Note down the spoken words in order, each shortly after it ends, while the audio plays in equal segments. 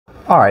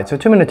Alright, so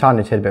 2-minute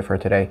Tanya tidbit for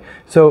today.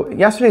 So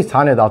yesterday's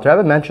Tanya, the Adar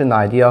A mentioned the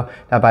idea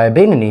that by a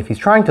beinoni, if he's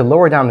trying to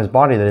lower down his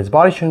body, that his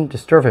body shouldn't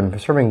disturb him. For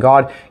serving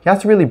God, he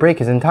has to really break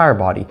his entire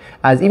body.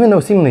 As even though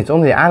seemingly it's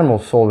only the animal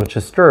soul which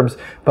disturbs,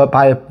 but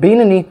by a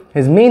beinoni,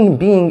 his main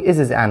being is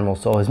his animal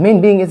soul. His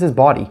main being is his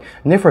body.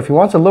 And therefore, if he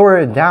wants to lower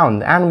it down,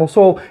 the animal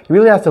soul, he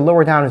really has to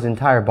lower down his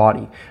entire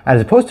body.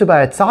 As opposed to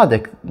by a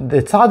tzaddik,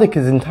 the tzaddik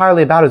is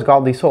entirely about his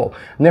godly soul.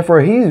 And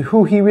therefore,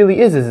 who he really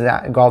is his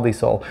godly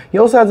soul. He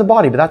also has a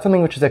body, but that's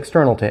something which is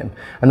external to him.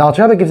 And the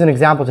Adar A gives an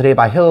example today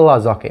by Hillel,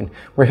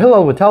 where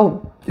Hillel would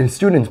tell his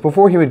students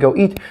before he would go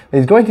eat that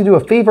he's going to do a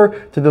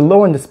favor to the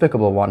low and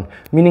despicable one,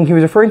 meaning he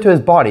was referring to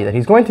his body, that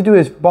he's going to do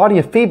his body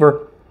a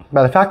favor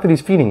by the fact that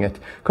he's feeding it,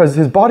 because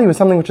his body was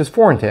something which is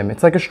foreign to him.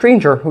 It's like a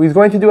stranger who he's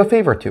going to do a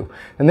favor to.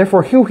 And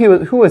therefore,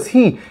 who was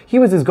he? He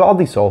was his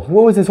godly soul.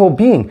 What was his whole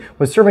being?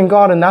 Was serving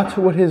God, and that's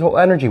what his whole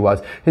energy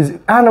was. His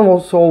animal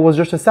soul was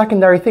just a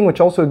secondary thing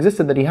which also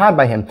existed that he had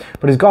by him.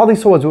 But his godly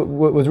soul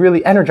was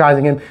really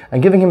energizing him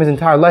and giving him his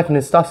entire life and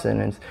his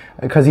sustenance,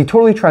 because he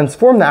totally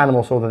transformed the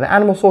animal soul, that the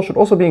animal soul should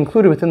also be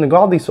included within the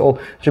godly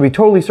soul, should be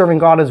totally serving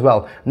God as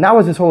well. And that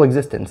was his whole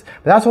existence.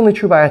 But that's only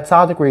true by a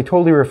tzaddik, where he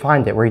totally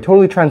refined it, where he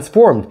totally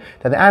transformed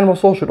that the animal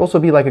soul should also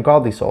be like a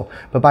godly soul.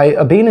 But by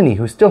a beinoni,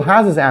 who still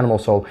has his animal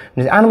soul,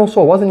 and his animal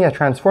soul wasn't yet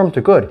transformed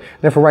to good,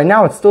 therefore right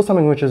now it's still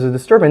something which is a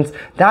disturbance,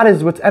 that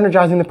is what's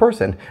energizing the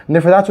person. And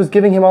therefore that's what's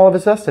giving him all of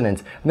his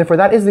sustenance. And therefore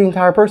that is the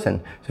entire person.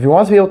 So if he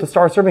wants to be able to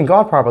start serving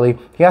God properly,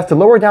 he has to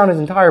lower down his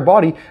entire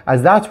body,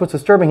 as that's what's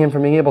disturbing him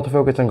from being able to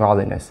focus on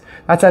godliness.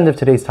 That's the end of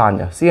today's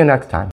Tanya. See you next time.